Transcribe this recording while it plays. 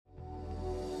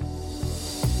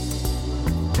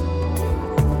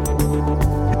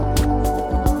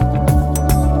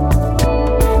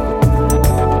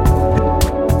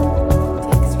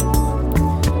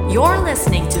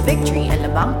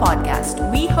Alabang podcast.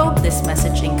 We hope this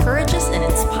message encourages and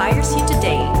inspires you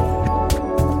today.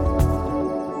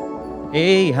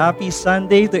 Hey, happy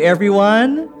Sunday to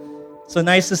everyone. So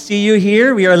nice to see you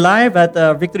here. We are live at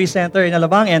Victory Center in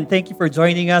Alabang, and thank you for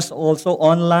joining us also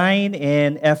online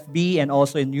in FB and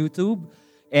also in YouTube.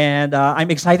 And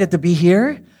I'm excited to be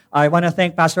here. I want to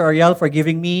thank Pastor Ariel for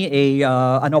giving me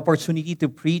an opportunity to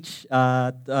preach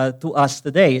to us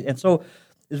today. And so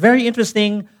it's very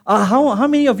interesting. How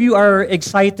many of you are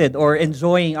excited or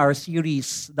enjoying our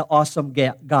series, The Awesome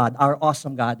God, Our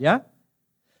Awesome God, yeah?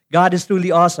 God is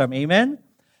truly awesome, amen?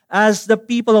 As the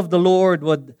people of the Lord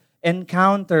would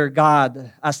encounter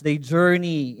God as they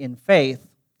journey in faith,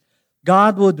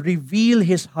 God would reveal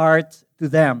His heart to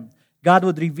them. God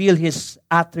would reveal His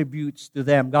attributes to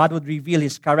them. God would reveal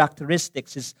His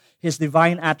characteristics, His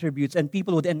divine attributes, and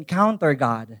people would encounter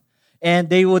God.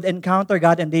 And they would encounter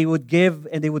God, and they would give,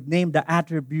 and they would name the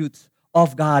attributes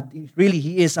of God. Really,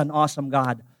 He is an awesome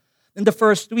God. In the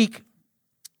first week,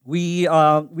 we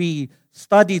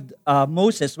studied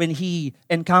Moses when he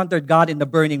encountered God in the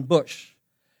burning bush.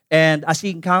 And as he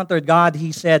encountered God,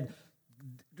 he said,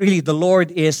 really, the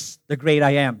Lord is the great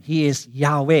I am. He is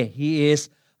Yahweh. He is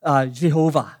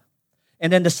Jehovah.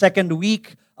 And then the second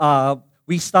week,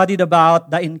 we studied about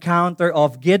the encounter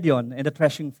of Gideon in the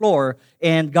threshing floor,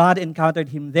 and God encountered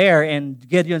him there, and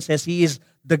Gideon says he is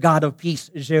the God of peace,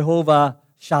 Jehovah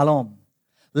Shalom.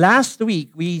 Last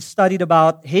week, we studied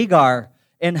about Hagar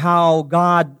and how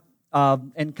God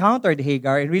encountered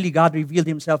Hagar, and really God revealed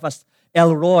Himself as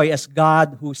El Roi, as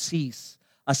God who sees,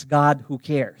 as God who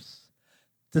cares.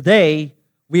 Today,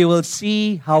 we will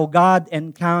see how God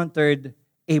encountered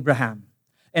Abraham,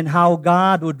 and how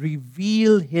God would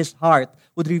reveal His heart,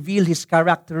 would reveal His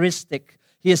characteristic,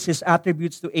 His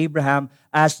attributes to Abraham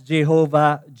as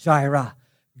Jehovah Jireh,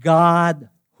 God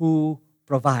who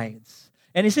provides.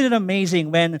 And isn't it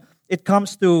amazing when it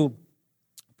comes to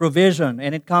provision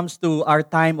and it comes to our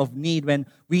time of need, when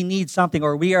we need something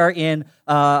or we are in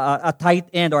a tight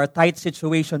end or a tight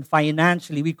situation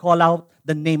financially, we call out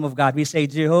the name of God. We say,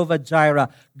 Jehovah Jireh,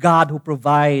 God who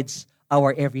provides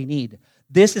our every need.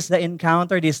 This is the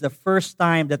encounter. This is the first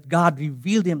time that God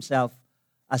revealed Himself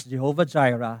as Jehovah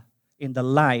Jireh in the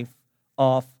life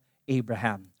of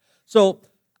Abraham. So,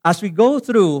 as we go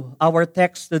through our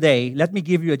text today, let me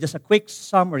give you just a quick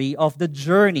summary of the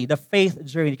journey, the faith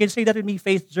journey. Can you say that with me,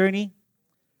 faith journey?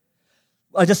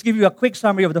 I'll just give you a quick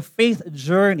summary of the faith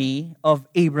journey of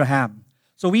Abraham.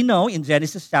 So we know in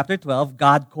Genesis chapter 12,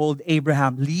 God called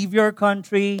Abraham, leave your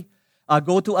country,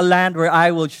 go to a land where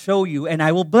I will show you, and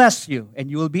I will bless you,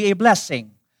 and you will be a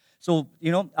blessing. So,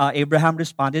 Abraham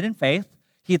responded in faith.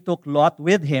 He took Lot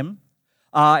with him.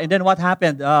 And then what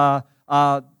happened?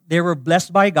 They were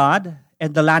blessed by God,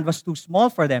 and the land was too small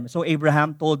for them. So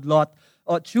Abraham told Lot,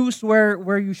 choose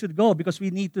where you should go, because we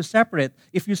need to separate.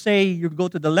 If you say you go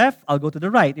to the left, I'll go to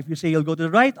the right. If you say you'll go to the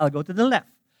right, I'll go to the left.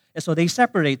 And so they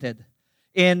separated.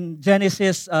 In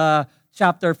Genesis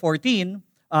chapter 14,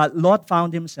 Lot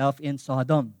found himself in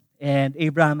Sodom, and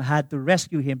Abraham had to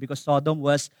rescue him because Sodom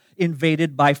was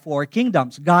invaded by 4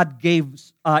 kingdoms. God gave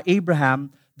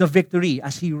Abraham the victory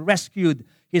as he rescued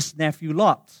his nephew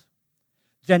Lot.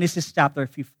 Genesis chapter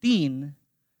 15,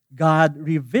 God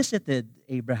revisited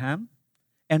Abraham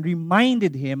and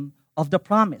reminded him of the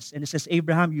promise. And it says,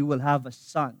 Abraham, you will have a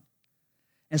son.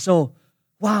 And so,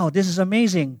 wow, this is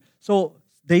amazing. So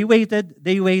they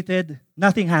waited,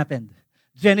 nothing happened.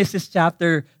 Genesis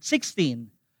chapter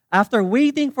 16, after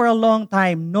waiting for a long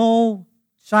time, no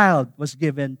child was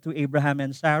given to Abraham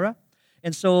and Sarah.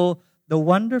 And so the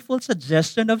wonderful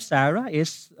suggestion of Sarah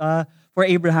is for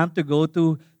Abraham to go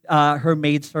to her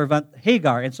maidservant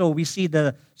Hagar. And so we see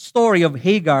the story of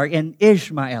Hagar and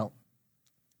Ishmael.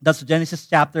 That's Genesis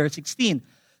chapter 16.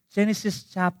 Genesis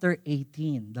chapter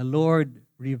 18, the Lord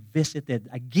revisited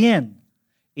again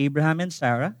Abraham and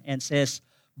Sarah and says,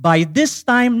 by this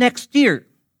time next year,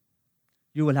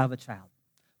 you will have a child.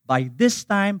 By this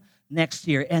time next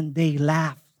year. And they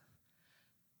laughed.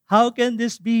 How can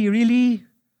this be? Really?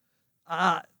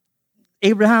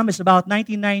 Abraham is about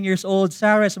 99 years old.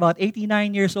 Sarah is about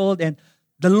 89 years old. And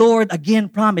the Lord again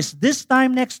promised, this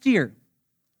time next year,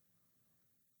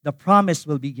 the promise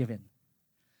will be given.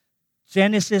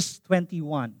 Genesis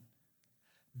 21,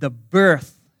 the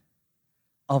birth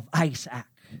of Isaac.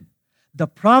 The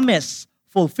promise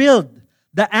fulfilled.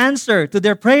 The answer to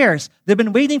their prayers. They've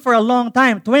been waiting for a long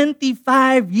time,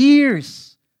 25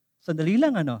 years. Sandali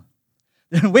lang, ano?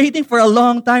 They're waiting for a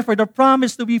long time for the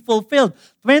promise to be fulfilled.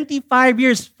 25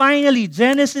 years, finally,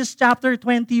 Genesis chapter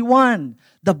 21.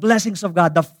 The blessings of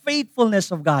God, the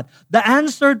faithfulness of God, the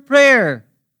answered prayer,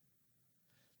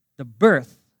 the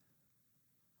birth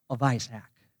of Isaac.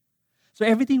 So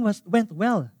everything went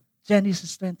well.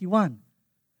 Genesis 21.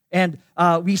 And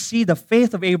we see the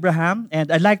faith of Abraham.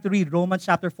 And I'd like to read Romans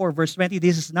chapter 4, verse 20.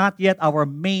 This is not yet our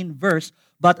main verse,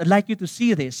 but I'd like you to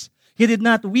see this. He did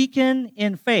not weaken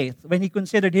in faith when he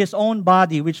considered his own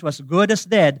body, which was good as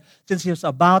dead, since he was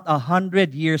about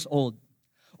 100 years old.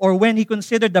 Or when he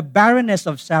considered the barrenness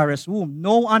of Sarah's womb.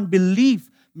 No unbelief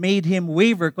made him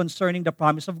waver concerning the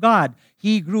promise of God.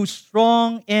 He grew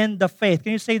strong in the faith.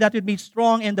 Can you say that with me?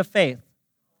 Strong in the faith.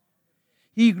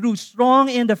 He grew strong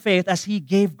in the faith as he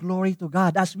gave glory to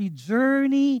God. As we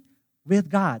journey with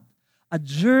God, a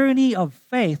journey of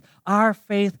faith, our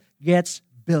faith gets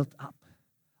built up.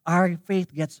 Our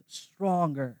faith gets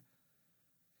stronger.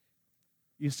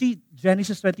 You see,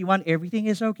 Genesis 21, everything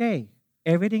is okay.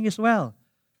 Everything is well.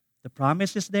 The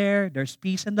promise is there. There's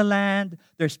peace in the land.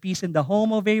 There's peace in the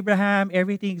home of Abraham.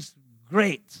 Everything's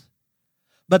great.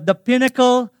 But the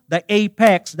pinnacle, the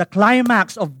apex, the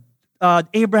climax of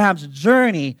Abraham's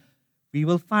journey, we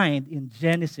will find in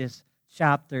Genesis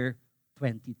chapter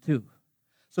 22.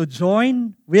 So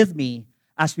join with me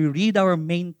as we read our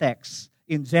main text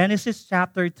in Genesis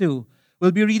chapter 2.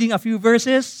 We'll be reading a few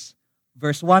verses,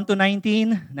 verse 1 to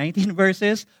 19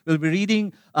 verses. We'll be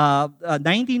reading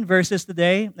 19 verses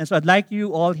today. And so I'd like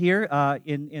you all here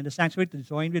in the sanctuary to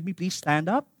join with me. Please stand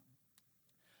up.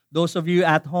 Those of you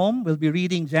at home will be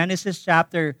reading Genesis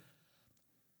chapter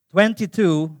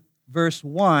 22, verse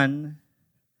 1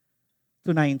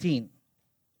 to 19.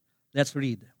 Let's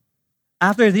read.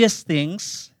 After these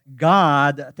things,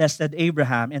 God tested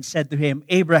Abraham and said to him,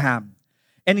 Abraham.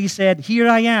 And he said, Here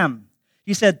I am.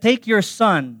 He said, Take your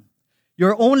son,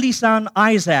 your only son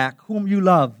Isaac, whom you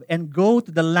love, and go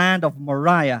to the land of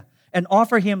Moriah and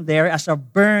offer him there as a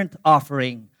burnt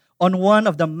offering on one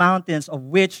of the mountains of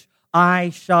which I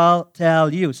shall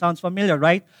tell you. Sounds familiar,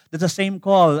 right? That's the same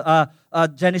call.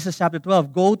 Genesis chapter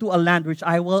 12. Go to a land which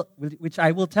I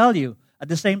will tell you. At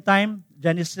the same time,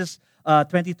 Genesis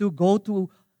 22. Go to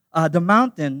a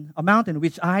mountain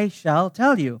which I shall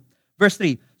tell you. Verse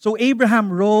 3. So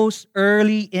Abraham rose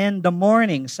early in the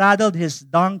morning, saddled his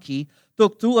donkey,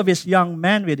 took 2 of his young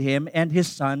men with him, and his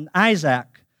son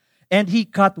Isaac. And he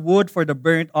cut wood for the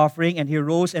burnt offering, and he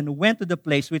rose and went to the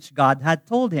place which God had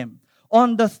told him.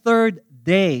 On the 3rd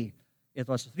day, it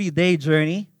was a 3-day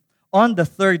journey. On the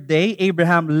 3rd day,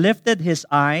 Abraham lifted his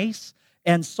eyes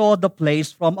and saw the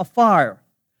place from afar.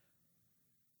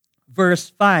 Verse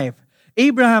 5.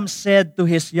 Abraham said to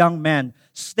his young men,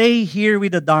 Stay here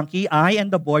with the donkey. I and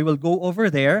the boy will go over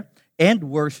there and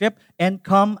worship and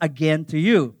come again to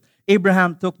you.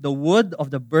 Abraham took the wood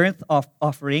of the burnt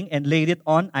offering and laid it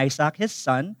on Isaac his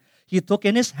son. He took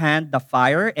in his hand the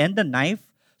fire and the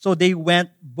knife. So they went,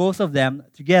 both of them,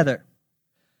 together.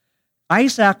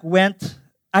 Isaac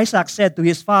said to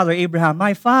his father Abraham,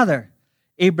 My father.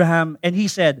 Abraham, and he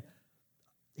said,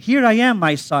 Here I am,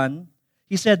 my son.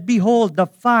 He said, Behold the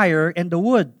fire and the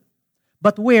wood.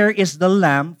 But where is the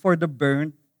lamb for the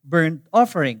burnt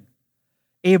offering?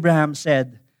 Abraham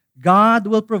said, God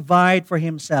will provide for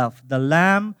himself the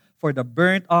lamb for the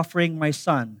burnt offering, my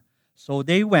son. So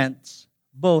they went,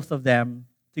 both of them,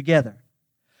 together.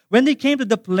 When they came to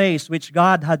the place which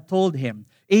God had told him,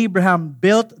 Abraham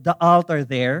built the altar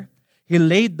there. He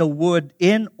laid the wood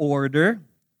in order,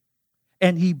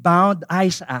 and he bound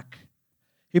Isaac.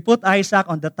 He put Isaac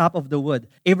on the top of the wood.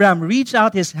 Abraham reached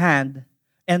out his hand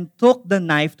and took the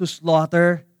knife to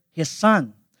slaughter his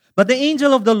son. But the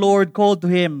angel of the Lord called to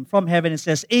him from heaven and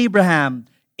says, Abraham,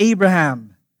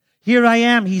 Abraham. Here I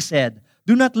am, he said.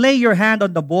 Do not lay your hand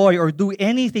on the boy or do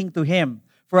anything to him,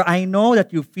 for I know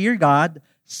that you fear God,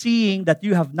 seeing that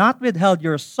you have not withheld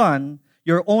your son,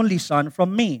 your only son,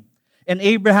 from me. And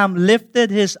Abraham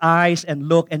lifted his eyes and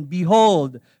looked, and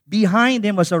behold, behind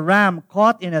him was a ram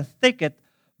caught in a thicket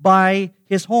by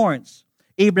his horns.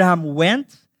 Abraham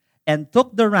went and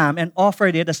took the ram and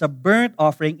offered it as a burnt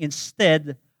offering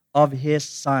instead of his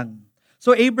son.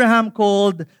 So Abraham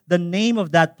called the name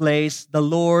of that place, The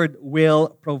Lord Will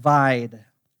Provide.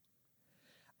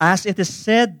 As it is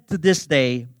said to this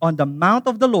day, on the mount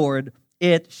of the Lord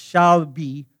it shall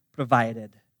be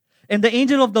provided. And the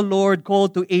angel of the Lord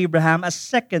called to Abraham a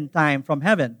second time from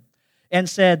heaven and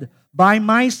said, By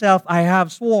myself I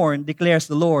have sworn, declares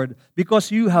the Lord,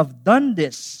 because you have done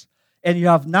this, and you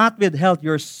have not withheld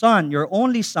your son, your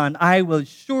only son, I will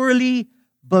surely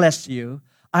bless you.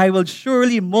 I will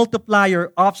surely multiply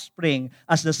your offspring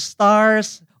as the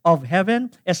stars of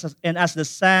heaven and as the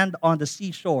sand on the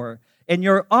seashore. And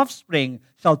your offspring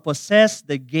shall possess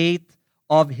the gate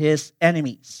of his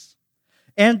enemies.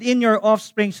 And in your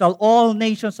offspring shall all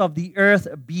nations of the earth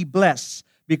be blessed,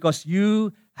 because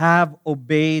you have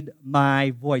obeyed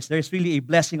my voice. There's really a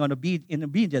blessing on in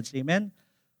obedience. Amen?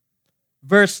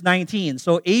 Verse 19.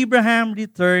 So Abraham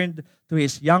returned to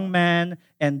his young man,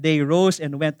 and they rose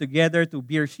and went together to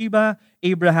Beersheba.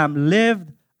 Abraham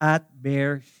lived at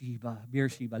Beersheba.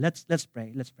 Let's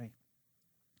pray. Let's pray.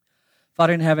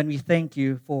 Father in heaven, we thank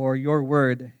you for your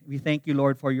word. We thank you,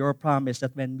 Lord, for your promise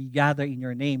that when we gather in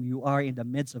your name, you are in the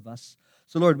midst of us.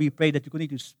 So, Lord, we pray that you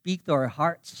continue to speak to our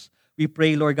hearts. We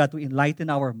pray, Lord God, to enlighten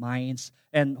our minds.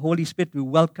 And Holy Spirit, we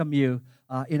welcome you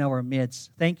in our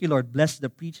midst. Thank you, Lord. Bless the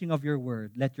preaching of your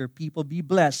word. Let your people be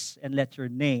blessed and let your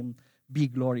name be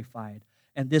glorified.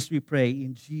 And this we pray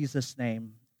in Jesus'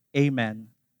 name. Amen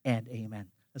and amen.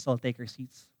 Let's all take our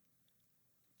seats.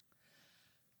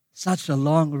 Such a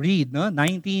long read, no?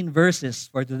 19 verses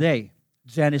for today.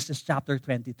 Genesis chapter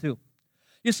 22.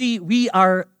 You see,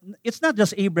 it's not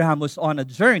just Abraham who's on a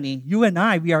journey. You and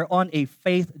I, we are on a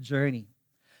faith journey.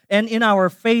 And in our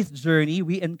faith journey,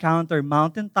 we encounter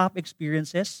mountaintop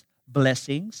experiences,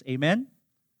 blessings, amen?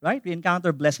 Right? We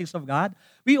encounter blessings of God.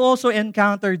 We also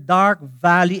encounter dark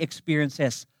valley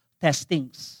experiences,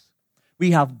 testings.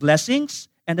 We have blessings,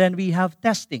 and then we have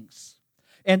testings.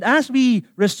 And as we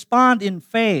respond in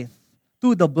faith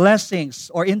to the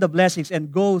blessings or in the blessings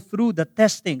and go through the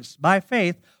testings by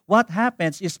faith, what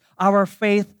happens is our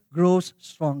faith grows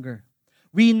stronger.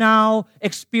 We now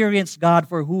experience God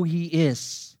for who He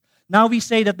is. Now we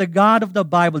say that the God of the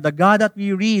Bible, the God that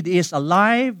we read, is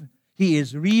alive, He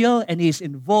is real, and He is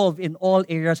involved in all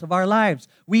areas of our lives.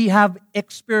 We have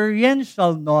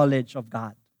experiential knowledge of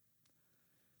God.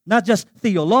 Not just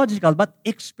theological, but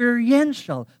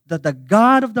experiential. That the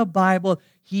God of the Bible,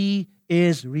 He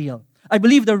is real. I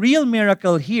believe the real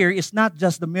miracle here is not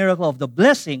just the miracle of the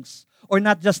blessings, or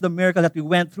not just the miracle that we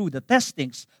went through, the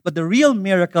testings, but the real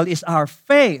miracle is our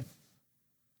faith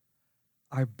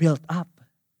are built up.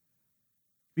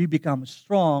 We become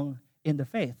strong in the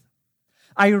faith.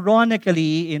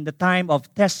 Ironically, in the time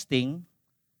of testing,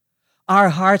 our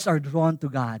hearts are drawn to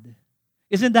God.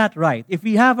 Isn't that right? If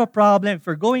we have a problem, if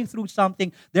we're going through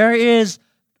something, there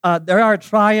are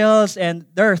trials and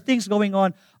there are things going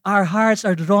on, our hearts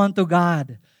are drawn to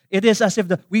God. It is as if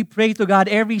we pray to God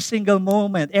every single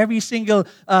moment, every single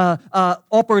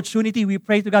opportunity we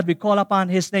pray to God, we call upon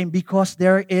His name because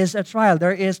there is a trial,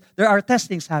 there are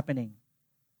testings happening.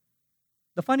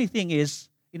 The funny thing is,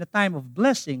 in a time of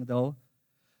blessing though,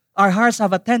 our hearts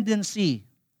have a tendency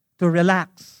to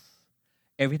relax.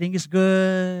 Everything is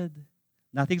good.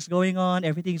 Nothing's going on.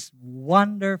 Everything's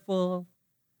wonderful.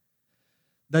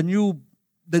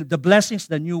 The blessings,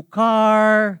 the new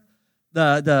car,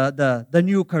 the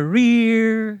new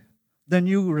career, the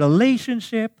new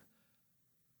relationship,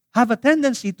 have a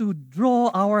tendency to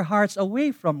draw our hearts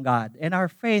away from God, and our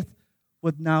faith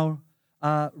would now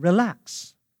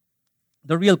relax.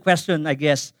 The real question, I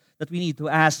guess, that we need to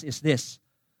ask is this: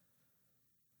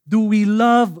 do we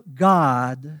love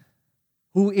God,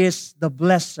 who is the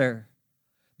blesser?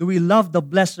 Do we love the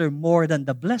blesser more than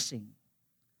the blessing?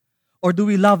 Or do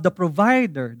we love the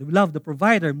provider? Do we love the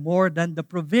provider more than the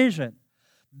provision?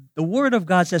 The Word of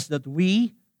God says that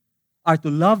we are to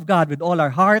love God with all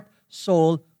our heart,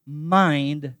 soul,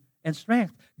 mind, and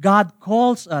strength. God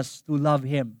calls us to love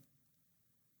Him.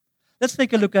 Let's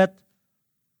take a look at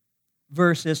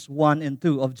verses 1 and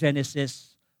 2 of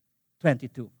Genesis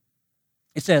 22.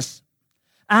 It says,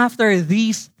 after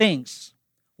these things,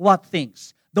 what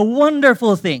things? The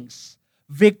wonderful things.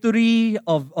 Victory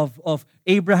of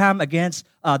Abraham against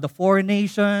the foreign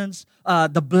nations,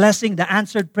 the blessing, the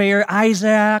answered prayer,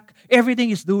 Isaac, everything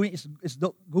is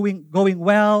going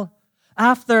well.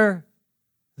 After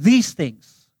these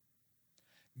things,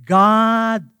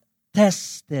 God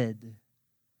tested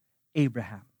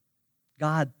Abraham.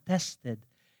 God tested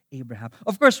Abraham.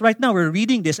 Of course, right now we're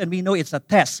reading this and we know it's a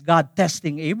test. God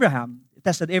testing Abraham.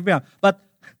 Tested Abraham. But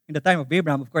in the time of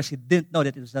Abraham, of course, he didn't know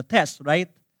that it was a test, right?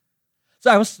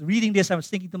 So I was reading this, I was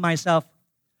thinking to myself,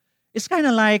 it's kind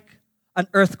of like an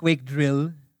earthquake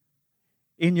drill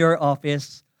in your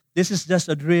office. This is just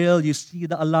a drill. You see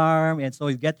the alarm, and so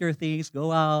you get your things,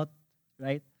 go out,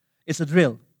 right? It's a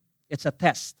drill. It's a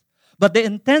test. But the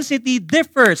intensity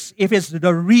differs if it's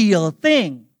the real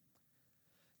thing.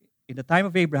 In the time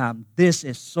of Abraham, this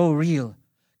is so real.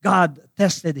 God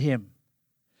tested him.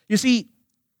 You see,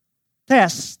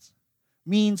 test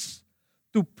means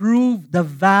to prove the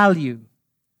value,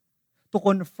 to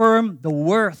confirm the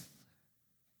worth.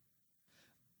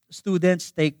 Students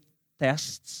take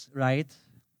tests, right?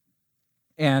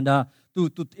 And to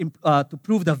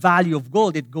prove the value of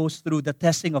gold, it goes through the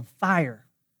testing of fire.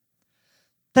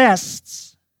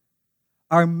 Tests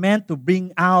are meant to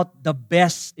bring out the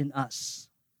best in us.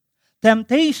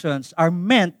 Temptations are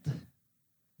meant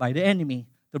by the enemy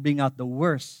to bring out the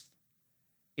worst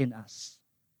in us.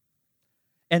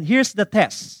 And here's the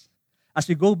test. As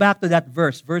we go back to that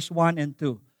verse 1 and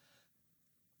 2,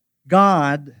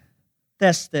 God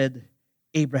tested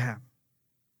Abraham.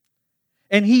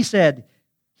 And he said,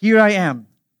 "Here I am.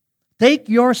 Take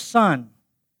your son,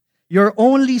 your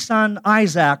only son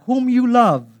Isaac, whom you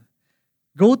love.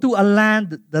 Go to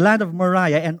the land of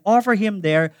Moriah, and offer him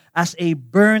there as a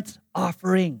burnt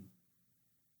offering."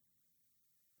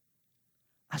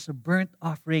 As a burnt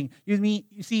offering.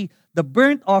 You see, the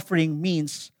burnt offering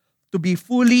means to be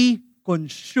fully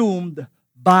consumed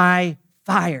by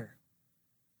fire.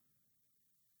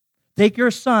 Take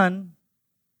your son,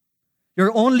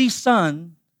 your only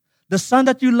son, the son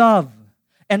that you love,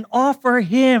 and offer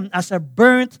him as a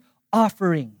burnt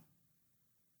offering.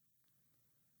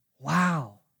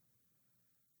 Wow.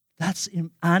 That's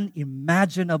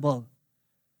unimaginable.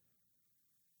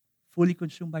 Fully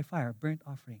consumed by fire, burnt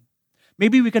offering.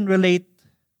 Maybe we can relate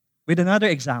with another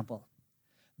example.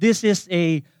 This is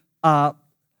a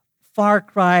far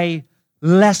cry,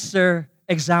 lesser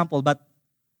example, but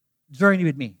journey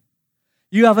with me.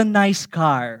 You have a nice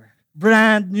car,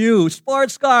 brand new,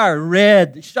 sports car,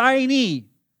 red, shiny.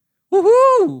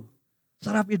 Woohoo!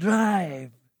 Sarap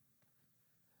i-drive.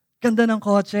 Ganda ng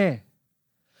kotse.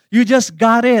 You just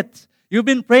got it. You've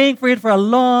been praying for it for a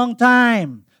long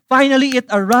time. Finally, it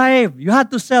arrived. You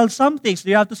had to sell something, so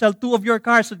you have to sell 2 of your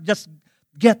cars to just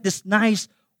get this nice,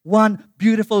 one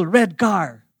beautiful red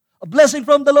car. A blessing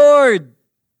from the Lord.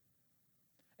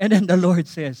 And then the Lord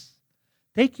says,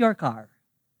 take your car.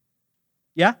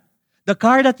 Yeah? The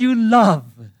car that you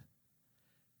love.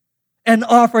 And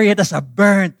offer it as a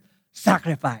burnt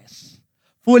sacrifice.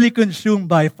 Fully consumed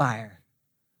by fire.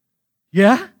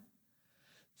 Yeah?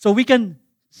 So we can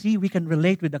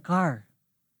relate with the car.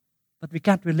 But we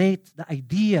can't relate the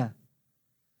idea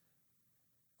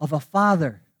of a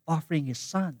father offering his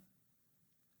son.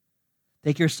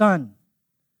 Take your son,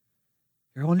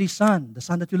 your only son, the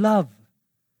son that you love,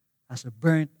 as a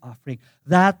burnt offering.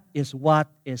 That is what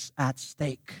is at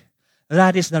stake.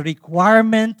 That is the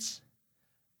requirement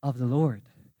of the Lord.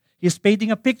 He's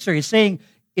painting a picture. He's saying,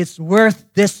 it's worth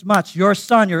this much. Your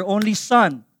son, your only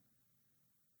son,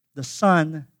 the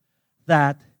son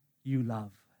that you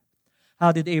love.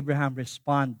 How did Abraham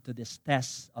respond to this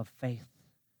test of faith?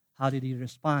 How did he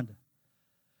respond?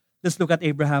 Let's look at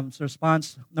Abraham's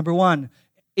response. Number 1,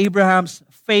 Abraham's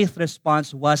faith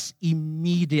response was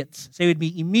immediate. Say with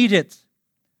me, immediate.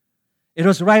 It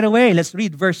was right away. Let's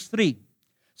read verse 3.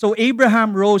 So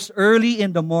Abraham rose early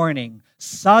in the morning,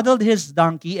 saddled his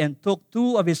donkey, and took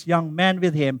 2 of his young men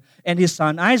with him and his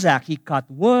son Isaac. He cut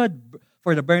wood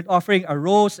for the burnt offering,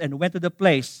 arose, and went to the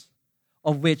place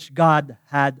of which God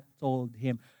had told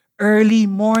him. Early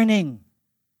morning.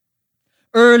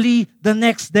 Early the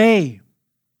next day.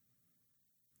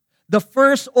 The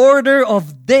first order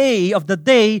of the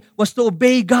day was to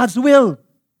obey God's will.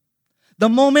 The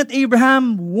moment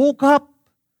Abraham woke up,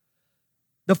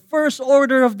 the first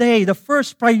order of day, the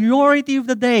first priority of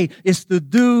the day is to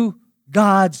do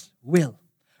God's will.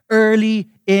 Early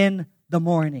in the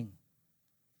morning.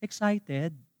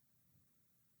 Excited?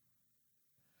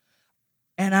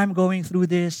 And I'm going through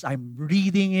this, I'm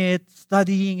reading it,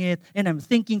 studying it, and I'm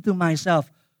thinking to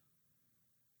myself,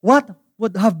 what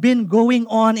would have been going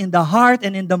on in the heart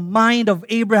and in the mind of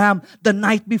Abraham the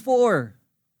night before?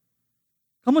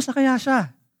 Kamusta kaya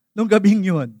siya nung gabing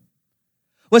yun?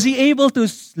 Was he able to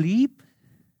sleep?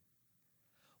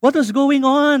 What was going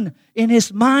on in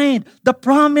his mind? The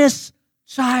promised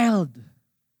child.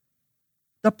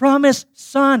 The promised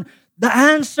son. The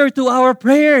answer to our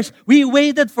prayers. We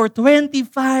waited for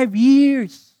 25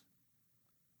 years.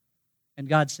 And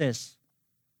God says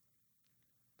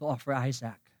to offer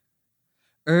Isaac.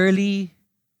 Early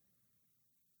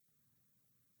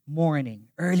morning,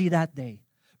 early that day.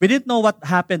 We didn't know what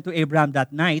happened to Abraham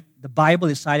that night. The Bible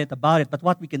is silent about it. But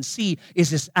what we can see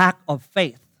is his act of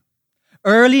faith.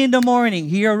 Early in the morning,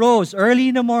 he arose early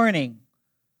in the morning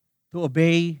to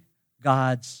obey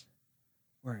God's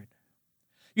word.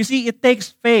 You see, it takes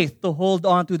faith to hold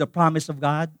on to the promise of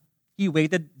God.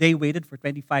 They waited for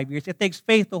 25 years. It takes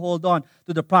faith to hold on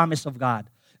to the promise of God.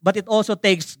 But it also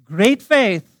takes great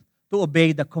faith to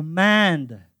obey the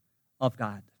command of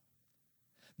God.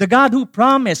 The God who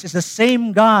promised is the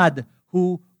same God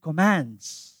who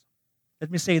commands.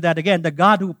 Let me say that again. The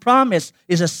God who promised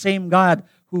is the same God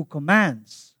who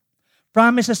commands.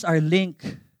 Promises are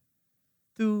linked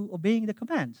to obeying the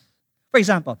commands. For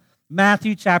example,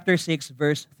 Matthew chapter 6,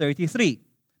 verse 33.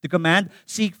 The command,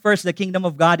 seek first the kingdom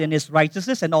of God and His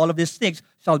righteousness, and all of these things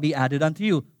shall be added unto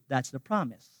you. That's the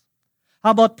promise.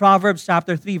 How about Proverbs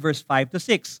chapter 3, verse 5 to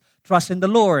 6? Trust in the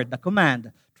Lord, the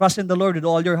command. Trust in the Lord with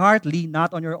all your heart. Lean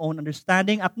not on your own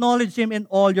understanding. Acknowledge Him in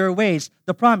all your ways.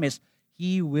 The promise,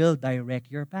 He will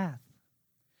direct your path.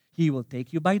 He will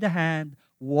take you by the hand,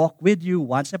 walk with you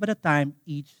one step at a time,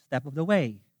 each step of the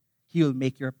way. He will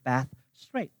make your path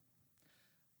straight.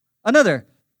 Another,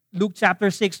 Luke chapter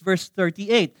 6, verse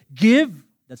 38. Give,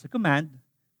 that's a command,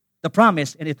 the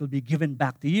promise, and it will be given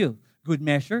back to you. Good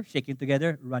measure, shaken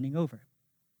together, running over.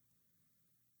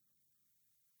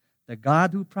 The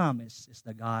God who promised is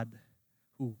the God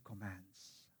who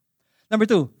commands. Number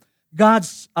two,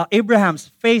 Abraham's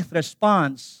faith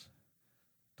response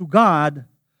to God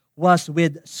was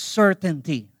with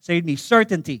certainty. Say with me,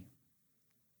 certainty.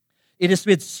 It is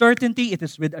with certainty, it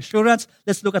is with assurance.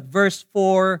 Let's look at verse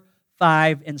 4,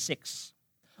 5, and 6.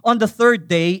 On the third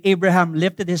day, Abraham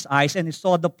lifted his eyes and he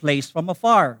saw the place from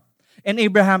afar. And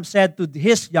Abraham said to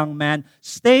his young man,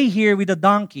 "Stay here with the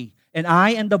donkey, and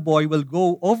I and the boy will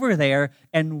go over there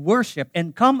and worship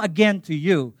and come again to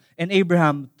you." And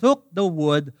Abraham took the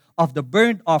wood of the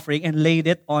burnt offering and laid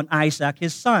it on Isaac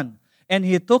his son. And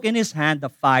he took in his hand the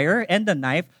fire and the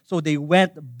knife, so they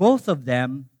went both of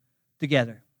them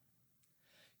together.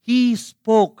 He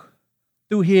spoke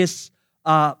to his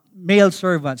male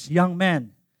servants, young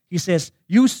men. He says,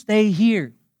 "You stay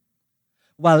here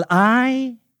while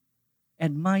I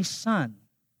and my son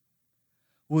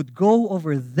would go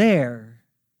over there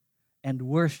and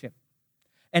worship.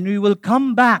 And we will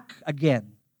come back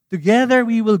again. Together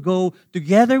we will go,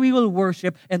 together we will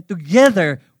worship, and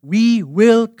together we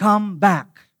will come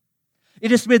back."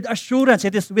 It is with assurance,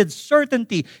 it is with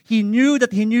certainty. He knew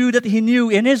that he knew that he knew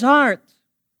in his heart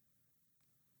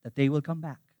that they will come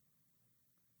back.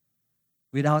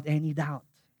 Without any doubt.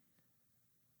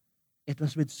 It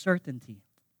was with certainty.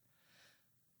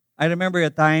 I remember a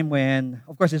time when,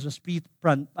 of course, this was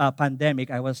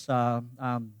pre-pandemic. I was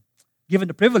given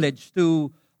the privilege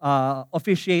to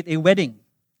officiate a wedding.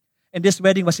 And this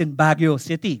wedding was in Baguio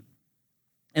City.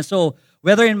 And so,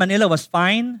 weather in Manila was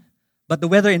fine, but the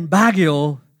weather in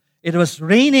Baguio, it was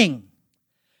raining.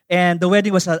 And the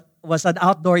wedding was an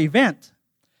outdoor event.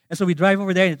 And so we drive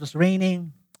over there and it was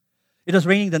raining. It was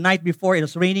raining the night before. It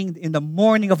was raining in the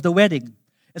morning of the wedding.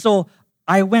 And so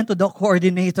I went to the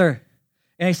coordinator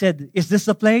and I said, "Is this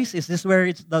the place? Is this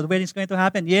where the wedding is going to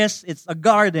happen?" "Yes, it's a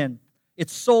garden.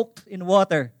 It's soaked in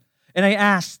water." And I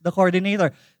asked the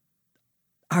coordinator,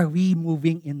 "Are we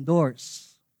moving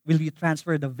indoors? Will we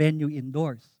transfer the venue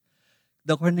indoors?"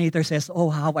 The coordinator says, "Oh,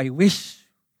 how I wish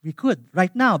we could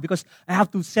right now because I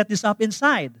have to set this up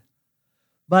inside."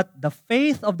 But the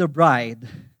faith of the bride,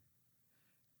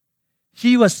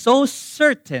 she was so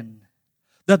certain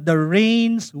that the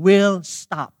rains will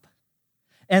stop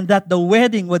and that the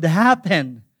wedding would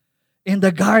happen in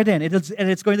the garden. And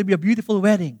it's going to be a beautiful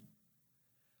wedding.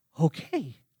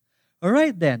 Okay. All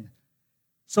right then.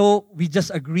 So we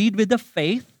just agreed with the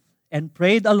faith and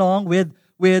prayed along with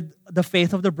the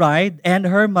faith of the bride and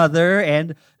her mother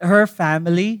and her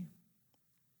family.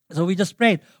 So we just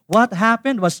prayed. What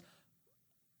happened was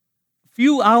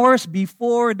few hours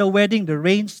before the wedding, the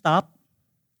rain stopped.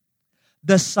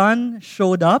 The sun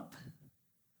showed up.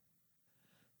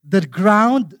 The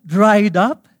ground dried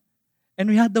up. And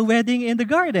we had the wedding in the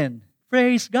garden.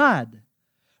 Praise God.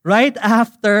 Right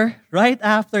after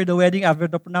the wedding, after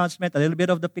the pronouncement, a little bit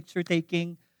of the picture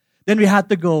taking, then we had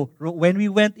to go. When we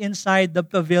went inside the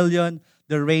pavilion,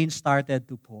 the rain started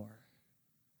to pour.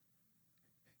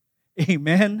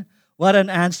 Amen. What an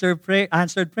answered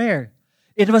prayer.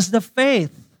 It was the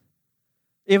faith.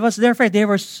 It was their faith. They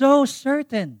were so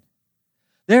certain.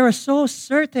 They were so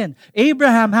certain.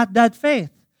 Abraham had that faith.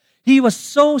 He was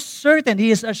so certain.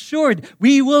 He is assured,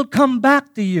 "We will come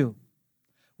back to you.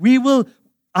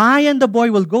 I and the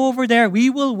boy will go over there. We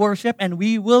will worship and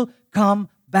we will come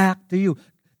back to you."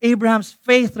 Abraham's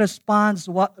faith response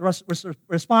was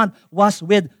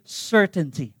with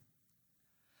certainty.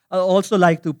 I'd also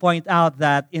like to point out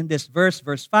that in this verse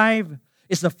 5,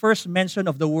 is the first mention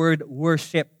of the word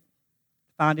worship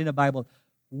found in the Bible.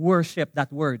 Worship,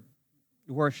 that word.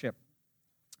 Worship.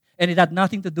 And it had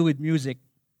nothing to do with music.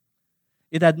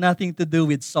 It had nothing to do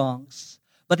with songs.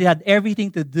 But it had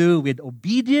everything to do with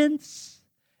obedience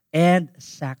and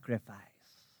sacrifice.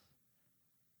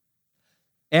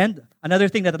 And another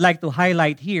thing that I'd like to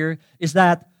highlight here is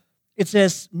that it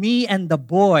says, "me and the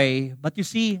boy." But you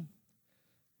see,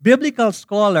 biblical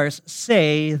scholars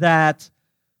say that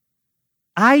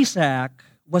Isaac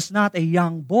was not a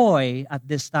young boy at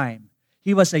this time.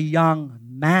 He was a young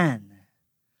man.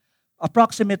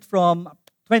 Approximate from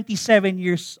 27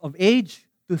 years of age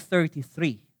to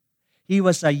 33. He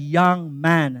was a young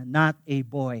man, not a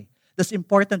boy. That's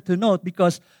important to note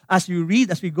because as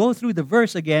we go through the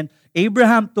verse again,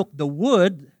 Abraham took the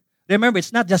wood. Remember,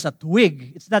 it's not just a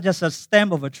twig. It's not just a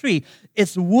stem of a tree.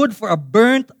 It's wood for a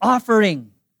burnt offering.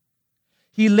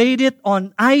 He laid it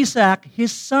on Isaac,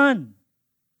 his son,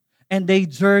 and they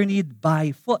journeyed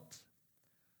by foot.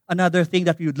 Another thing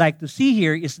that we would like to see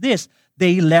here is this.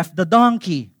 They left the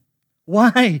donkey.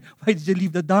 Why? Why did you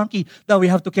leave the donkey? Now we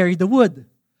have to carry the wood.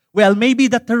 Well, maybe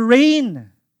the terrain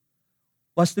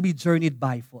was to be journeyed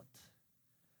by foot.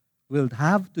 We'll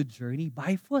have to journey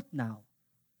by foot now.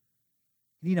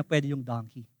 Hindi na pwede yung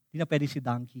donkey. Hindi na pwede si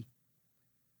donkey.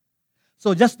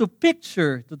 So just to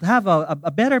have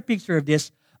a better picture of this,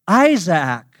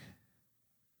 Isaac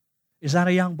is not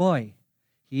a young boy.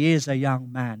 He is a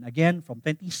young man. Again, from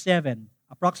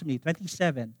approximately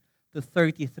 27 to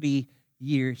 33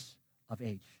 years of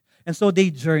age. And so they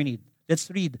journeyed.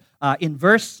 Let's read in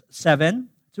verse 7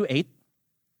 to 8.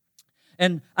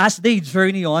 And as they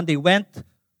journey on, they went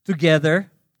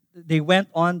together. They went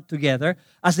on together.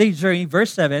 As they journeyed,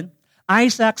 verse 7,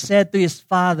 Isaac said to his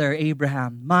father,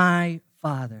 Abraham, "My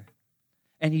father."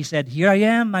 And he said, "Here I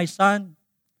am, my son."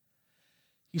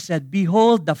 He said,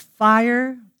 "Behold the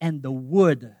fire and the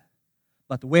wood,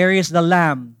 but where is the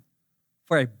lamb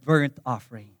for a burnt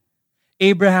offering?"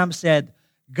 Abraham said,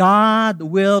 "God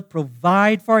will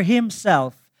provide for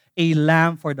himself a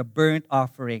lamb for the burnt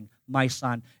offering, my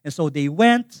son." And so they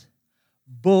went,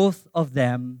 both of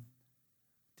them,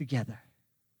 together.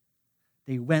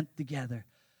 They went together.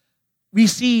 We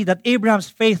see that Abraham's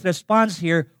faith response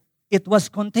here, it was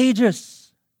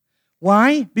contagious.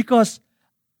 Why? Because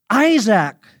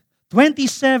Isaac,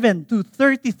 27 to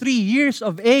 33 years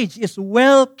of age, is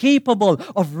well capable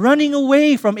of running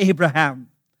away from Abraham.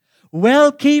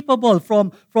 Well capable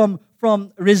from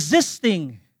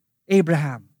resisting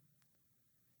Abraham.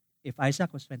 If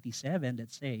Isaac was 27,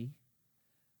 let's say,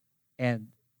 and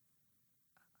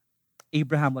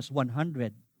Abraham was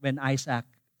 100 when Isaac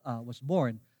was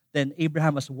born, then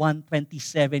Abraham was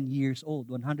 127 years old,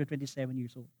 127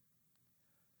 years old.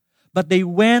 But they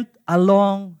went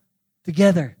along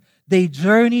together. They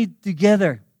journeyed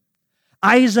together.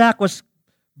 Isaac was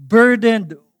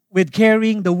burdened with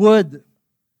carrying the wood.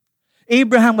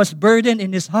 Abraham was burdened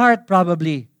in his heart,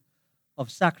 probably,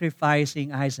 of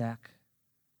sacrificing Isaac.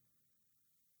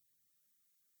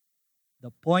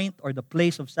 The point or the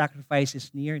place of sacrifice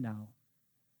is near now.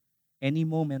 Any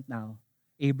moment now,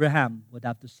 Abraham would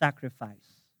have to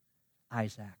sacrifice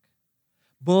Isaac.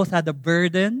 Both had a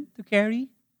burden to carry.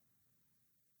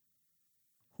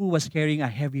 Who was carrying a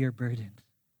heavier burden?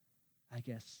 I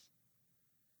guess.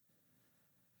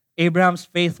 Abraham's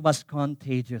faith was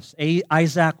contagious.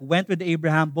 Isaac went with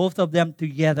Abraham, both of them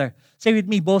together. Say with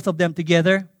me, both of them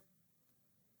together.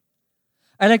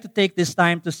 I'd like to take this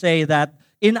time to say that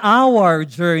in our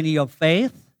journey of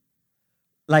faith,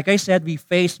 like I said, we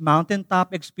face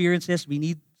mountaintop experiences.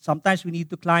 Sometimes we need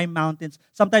to climb mountains.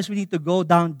 Sometimes we need to go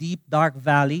down deep, dark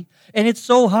valley. And it's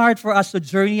so hard for us to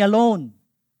journey alone.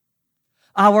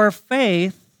 Our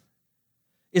faith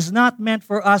is not meant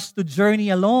for us to journey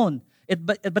alone.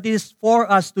 But it is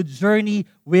for us to journey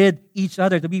with each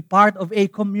other, to be part of a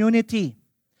community.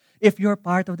 If you're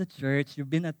part of the church, you've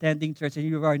been attending church, and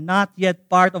you are not yet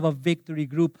part of a victory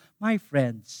group, my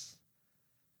friends,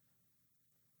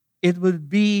 it would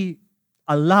be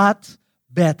a lot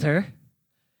better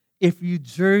if you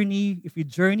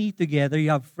journey together. You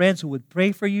have friends who would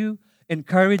pray for you,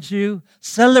 encourage you,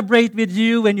 celebrate with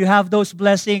you when you have those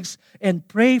blessings, and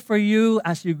pray for you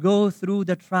as you go through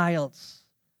the trials.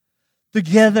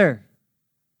 Together,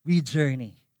 we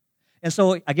journey. And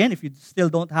so, again, if you still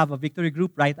don't have a victory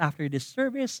group right after this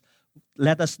service,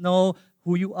 let us know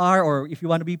who you are or if you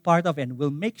want to be part of, and we'll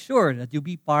make sure that you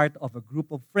be part of a group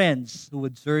of friends who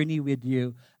would journey with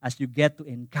you as you get to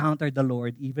encounter the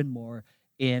Lord even more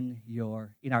in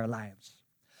our lives.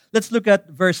 Let's look at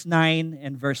verse 9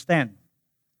 and verse 10.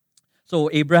 So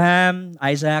Abraham,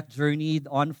 Isaac journeyed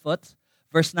on foot.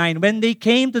 Verse 9, when they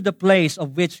came to the place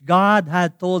of which God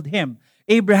had told him,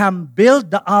 Abraham built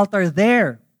the altar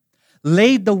there,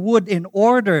 laid the wood in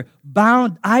order,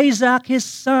 bound Isaac his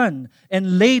son,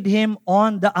 and laid him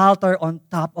on the altar on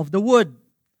top of the wood.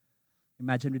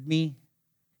 Imagine with me,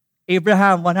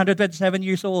 Abraham, 127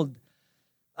 years old.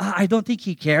 I don't think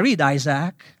he carried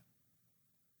Isaac.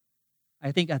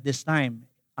 I think at this time,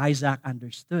 Isaac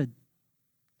understood.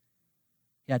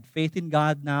 He had faith in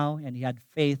God now, and he had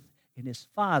faith in his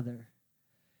father,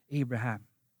 Abraham.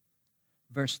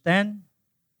 Verse 10,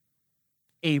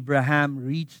 Abraham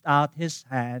reached out his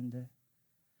hand,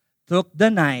 took the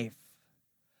knife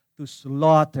to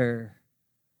slaughter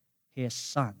his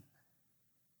son.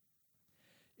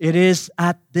 It is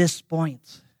at this point.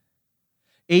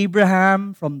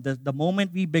 Abraham, from the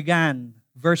moment we began,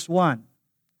 verse 1,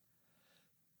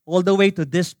 all the way to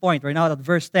this point, we're now at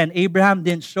verse 10, Abraham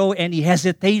didn't show any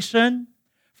hesitation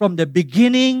from the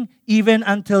beginning even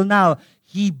until now.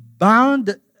 He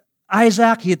bound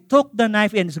Isaac, he took the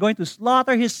knife and is going to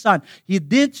slaughter his son. He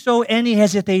didn't show any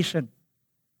hesitation.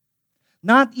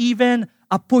 Not even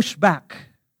a pushback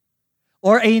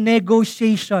or a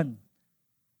negotiation.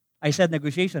 I said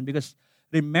negotiation because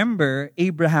remember,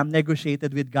 Abraham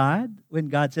negotiated with God when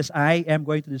God says, I am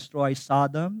going to destroy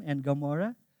Sodom and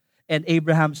Gomorrah. And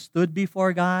Abraham stood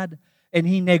before God and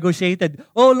he negotiated,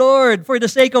 oh Lord, for the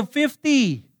sake of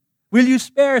 50, will you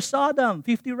spare Sodom,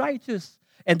 50 righteous?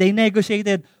 And they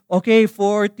negotiated, okay,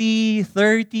 40,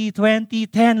 30, 20,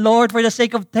 10. Lord, for the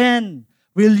sake of 10,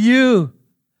 will you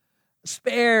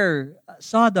spare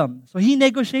Sodom? So he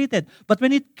negotiated. But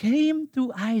when it came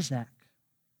to Isaac,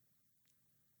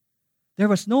 there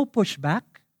was no pushback.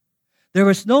 There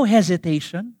was no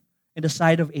hesitation in the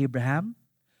side of Abraham.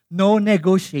 No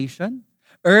negotiation.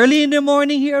 Early in the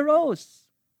morning, he arose.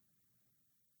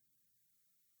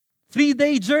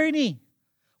 3-day journey.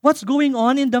 What's going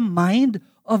on in the mind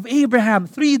of Abraham?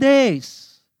 3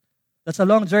 days. That's a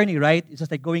long journey, right? It's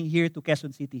just like going here to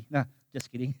Quezon City. Nah,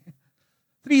 just kidding.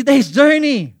 3 days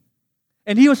journey.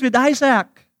 And he was with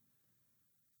Isaac.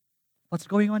 What's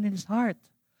going on in his heart?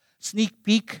 Sneak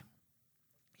peek.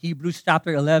 Hebrews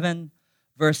chapter 11,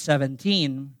 verse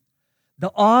 17. The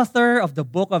author of the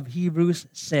book of Hebrews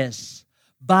says,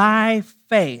 by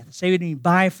faith, say with me,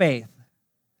 by faith.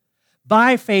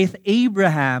 By faith,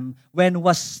 Abraham, when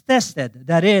was tested,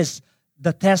 that is,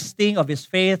 the testing of his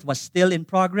faith was still in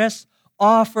progress,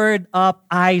 offered up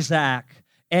Isaac.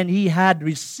 And he had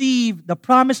received the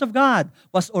promise of God,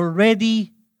 was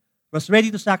ready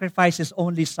to sacrifice his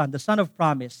only son, the son of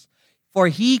promise. For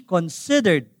he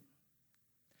considered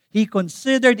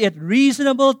it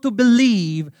reasonable to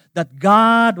believe that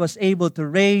God was able to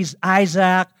raise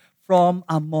Isaac from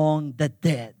among the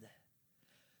dead.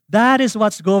 That is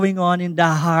what's going on in the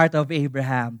heart of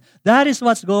Abraham. That is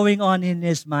what's going on in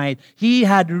his mind. He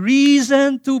had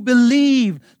reason to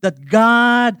believe that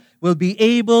God will be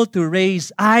able to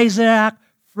raise Isaac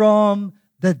from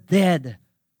the dead.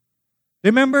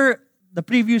 Remember the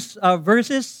previous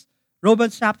verses?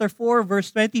 Romans chapter 4, verse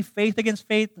 20, faith against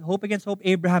faith, hope against hope.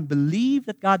 Abraham believed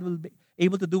that God will be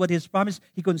able to do what he has promised.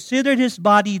 He considered his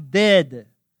body dead,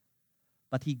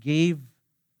 but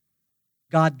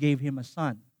God gave him a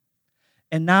son.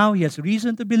 And now he has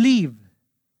reason to believe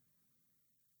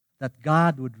that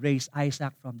God would raise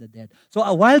Isaac from the dead.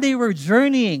 So while they were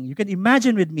journeying, you can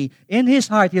imagine with me, in his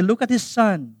heart, he looked at his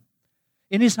son.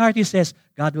 In his heart, he says,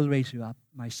 God will raise you up,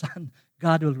 my son.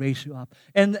 God will raise you up.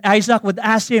 And Isaac would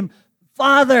ask him,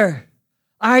 Father,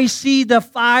 I see the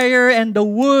fire and the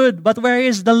wood, but where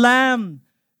is the lamb?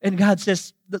 And God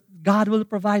says, God will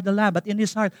provide the lamb. But in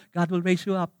his heart, God will raise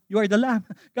you up. You are the lamb.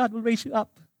 God will raise you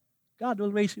up. God will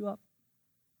raise you up.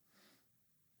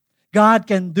 God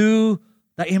can do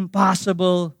the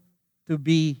impossible to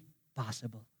be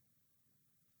possible.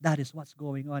 That is what's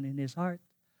going on in his heart.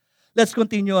 Let's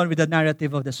continue on with the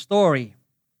narrative of the story.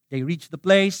 They reached the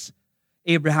place.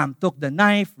 Abraham took the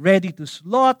knife, ready to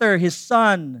slaughter his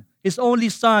son, his only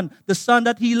son, the son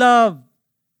that he loved.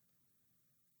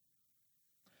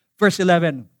 Verse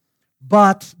 11,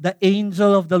 but the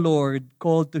angel of the Lord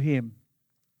called to him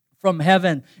from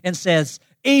heaven and says,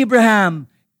 Abraham,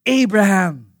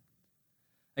 Abraham.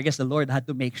 I guess the Lord had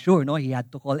to make sure, he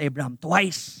had to call Abraham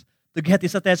twice to get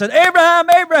his attention. Abraham,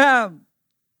 Abraham.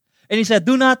 And he said,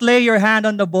 do not lay your hand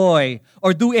on the boy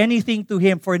or do anything to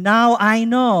him, for now I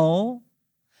know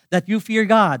that you fear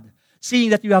God, seeing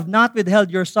that you have not withheld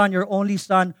your son, your only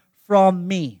son, from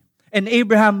me. And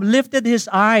Abraham lifted his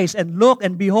eyes and looked,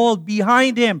 and behold,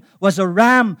 behind him was a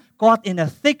ram caught in a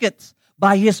thicket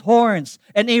by his horns.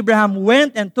 And Abraham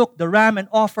went and took the ram and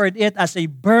offered it as a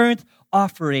burnt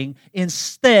offering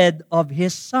instead of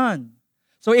his son.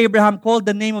 So Abraham called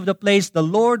the name of the place, the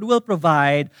Lord will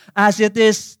provide, as it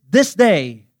is this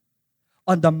day.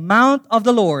 On the mount of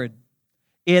the Lord,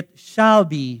 it shall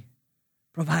be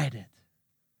provided.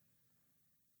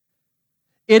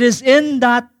 It is in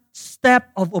that step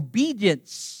of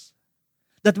obedience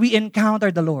that we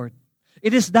encounter the Lord.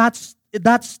 It is that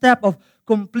step of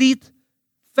complete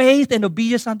faith and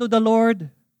obedience unto the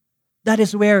Lord that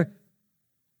is where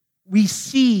we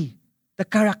see the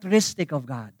characteristic of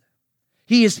God.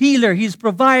 He is healer, He is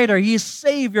provider, He is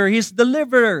Savior, He is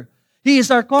deliverer. He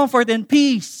is our comfort and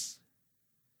peace.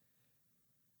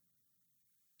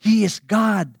 He is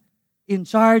God, in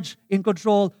charge, in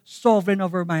control, sovereign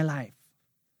over my life.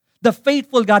 The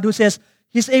faithful God who says,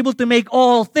 He's able to make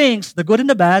all things, the good and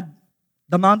the bad,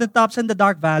 the mountaintops and the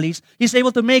dark valleys. He's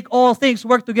able to make all things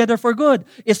work together for good.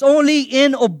 It's only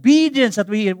in obedience that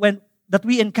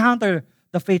we encounter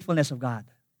the faithfulness of God.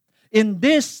 In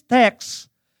this text,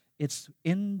 it's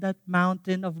in that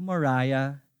mountain of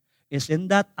Moriah. It's in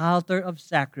that altar of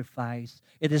sacrifice.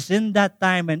 It is in that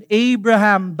time when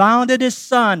Abraham bounded his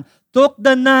son, took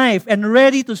the knife, and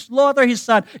ready to slaughter his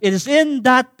son. It is in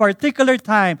that particular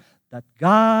time that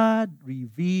God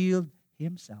revealed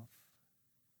Himself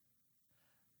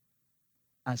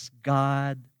as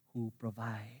God who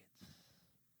provides.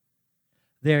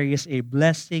 There is a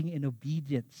blessing in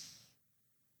obedience,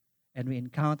 and we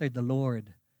encounter the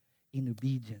Lord in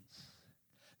obedience.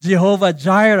 Jehovah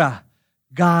Jireh,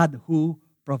 God who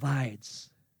provides.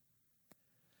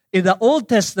 In the Old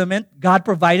Testament, God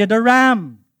provided a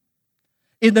ram.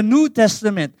 In the New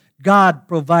Testament, God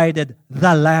provided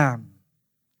the Lamb.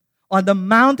 On the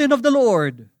mountain of the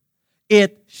Lord,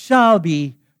 it shall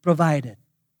be provided.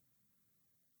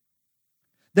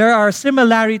 There are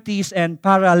similarities and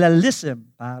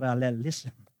parallelism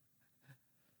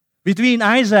between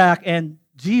Isaac and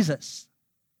Jesus.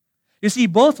 You see,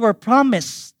 both were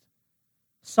promised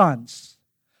sons.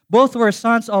 Both were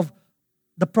sons of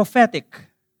the prophetic.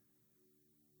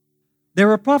 They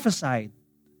were prophesied.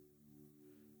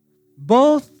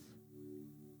 Both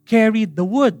carried the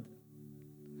wood.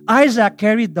 Isaac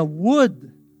carried the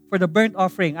wood for the burnt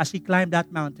offering as he climbed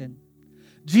that mountain.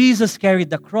 Jesus carried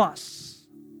the cross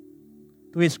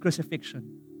to His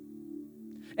crucifixion.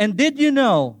 And did you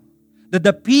know that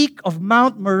the peak of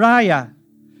Mount Moriah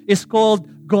is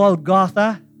called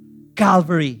Golgotha,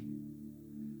 Calvary?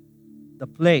 The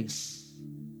place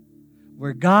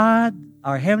where God,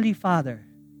 our Heavenly Father,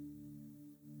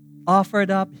 offered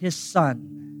up His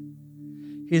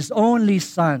Son, His only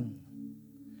Son,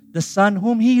 the Son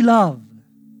whom He loved,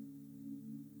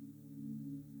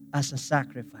 as a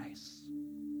sacrifice.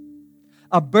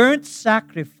 A burnt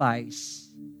sacrifice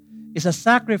is a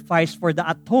sacrifice for the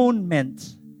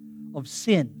atonement of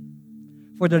sin,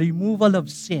 for the removal of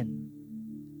sin.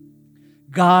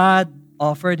 God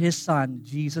offered His Son,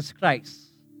 Jesus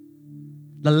Christ,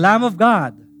 the Lamb of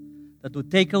God, that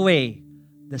would take away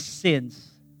the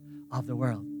sins of the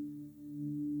world.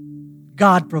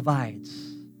 God provides.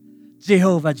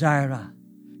 Jehovah Jireh.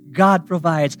 God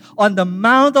provides. On the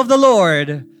mount of the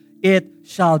Lord, it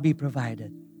shall be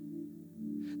provided.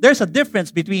 There's a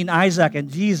difference between Isaac and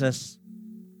Jesus.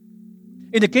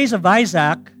 In the case of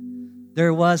Isaac,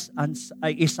 there was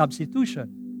a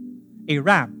substitution, a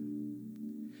ram.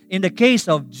 In the case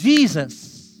of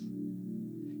Jesus,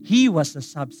 He was the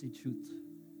substitute,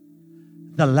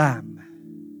 the lamb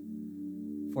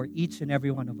for each and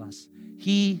every one of us.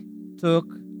 He took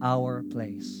our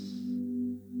place.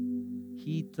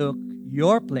 He took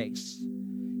your place.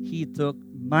 He took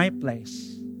my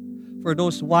place. For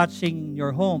those watching in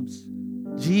your homes,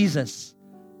 Jesus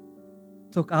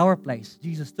took our place.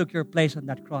 Jesus took your place on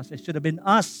that cross. It should have been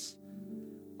us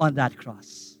on that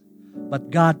cross.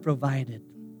 But God provided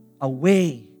a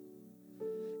way.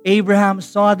 Abraham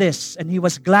saw this and he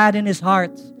was glad in his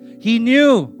heart. He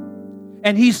knew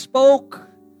and he spoke.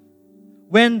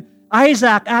 When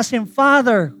Isaac asked him,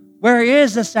 "Father, where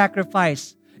is the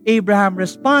sacrifice?" Abraham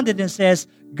responded and says,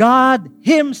 God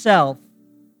Himself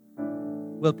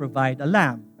will provide a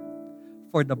lamb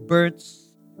for the burnt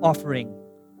offering,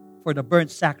 for the burnt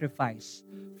sacrifice,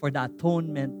 for the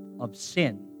atonement of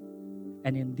sin.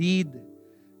 And indeed,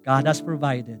 God has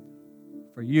provided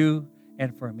for you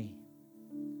and for me.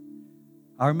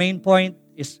 Our main point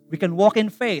is we can walk in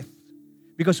faith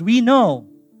because we know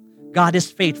God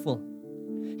is faithful.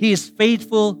 He is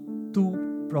faithful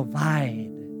to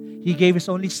provide. He gave His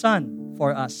only Son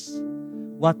for us.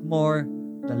 What more,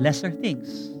 the lesser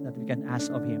things that we can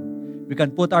ask of Him. We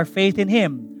can put our faith in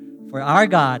Him, for our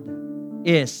God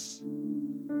is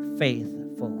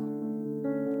faithful.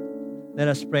 Let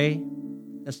us pray.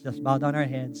 Let's just bow down our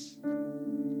heads.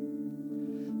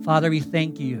 Father, we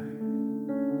thank You.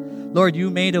 Lord, You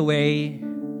made a way.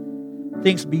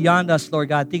 Things beyond us, Lord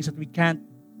God, things that we can't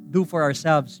do for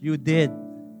ourselves, You did.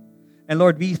 And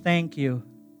Lord, we thank You.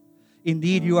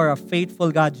 Indeed, You are a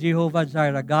faithful God, Jehovah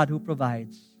Jireh, God who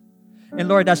provides. And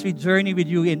Lord, as we journey with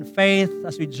You in faith,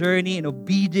 as we journey in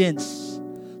obedience,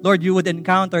 Lord, You would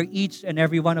encounter each and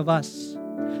every one of us.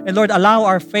 And Lord, allow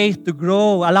our faith to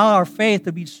grow. Allow our faith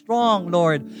to be strong,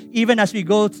 Lord, even as we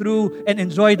go through and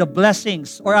enjoy the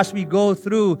blessings or as we go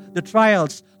through the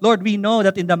trials. Lord, we know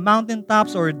that in the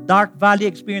mountaintops or dark valley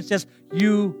experiences,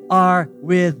 You are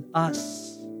with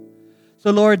us. So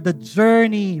Lord, the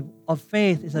journey of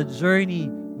faith is a journey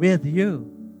with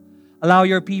You. Allow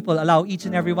your people, allow each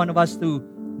and every one of us to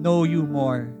know you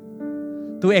more,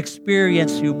 to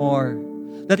experience you more.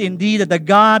 That indeed the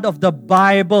God of the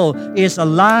Bible is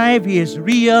alive, He is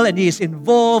real, and He is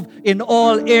involved in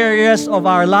all areas of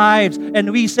our lives.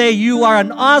 And we say, you are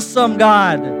an awesome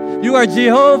God. You are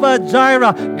Jehovah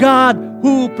Jireh, God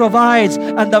who provides.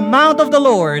 And the mount of the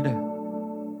Lord,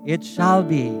 it shall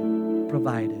be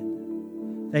provided.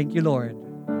 Thank you, Lord.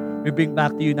 We bring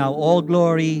back to you now all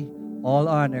glory, all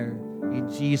honor. In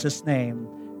Jesus' name,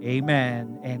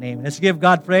 amen and amen. Let's give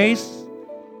God praise.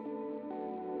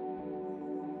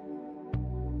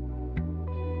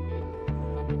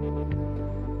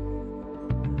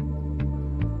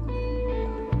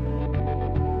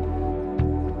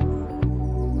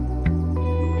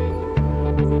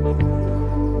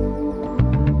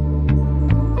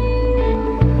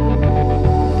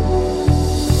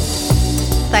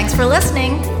 Thanks for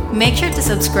listening. Make sure to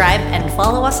subscribe and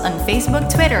follow us on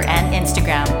Facebook, Twitter, and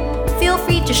Instagram. Feel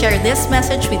free to share this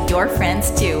message with your friends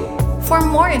too. For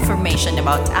more information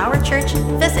about our church,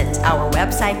 visit our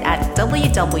website at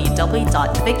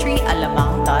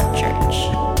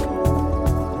www.victoryalabang.church.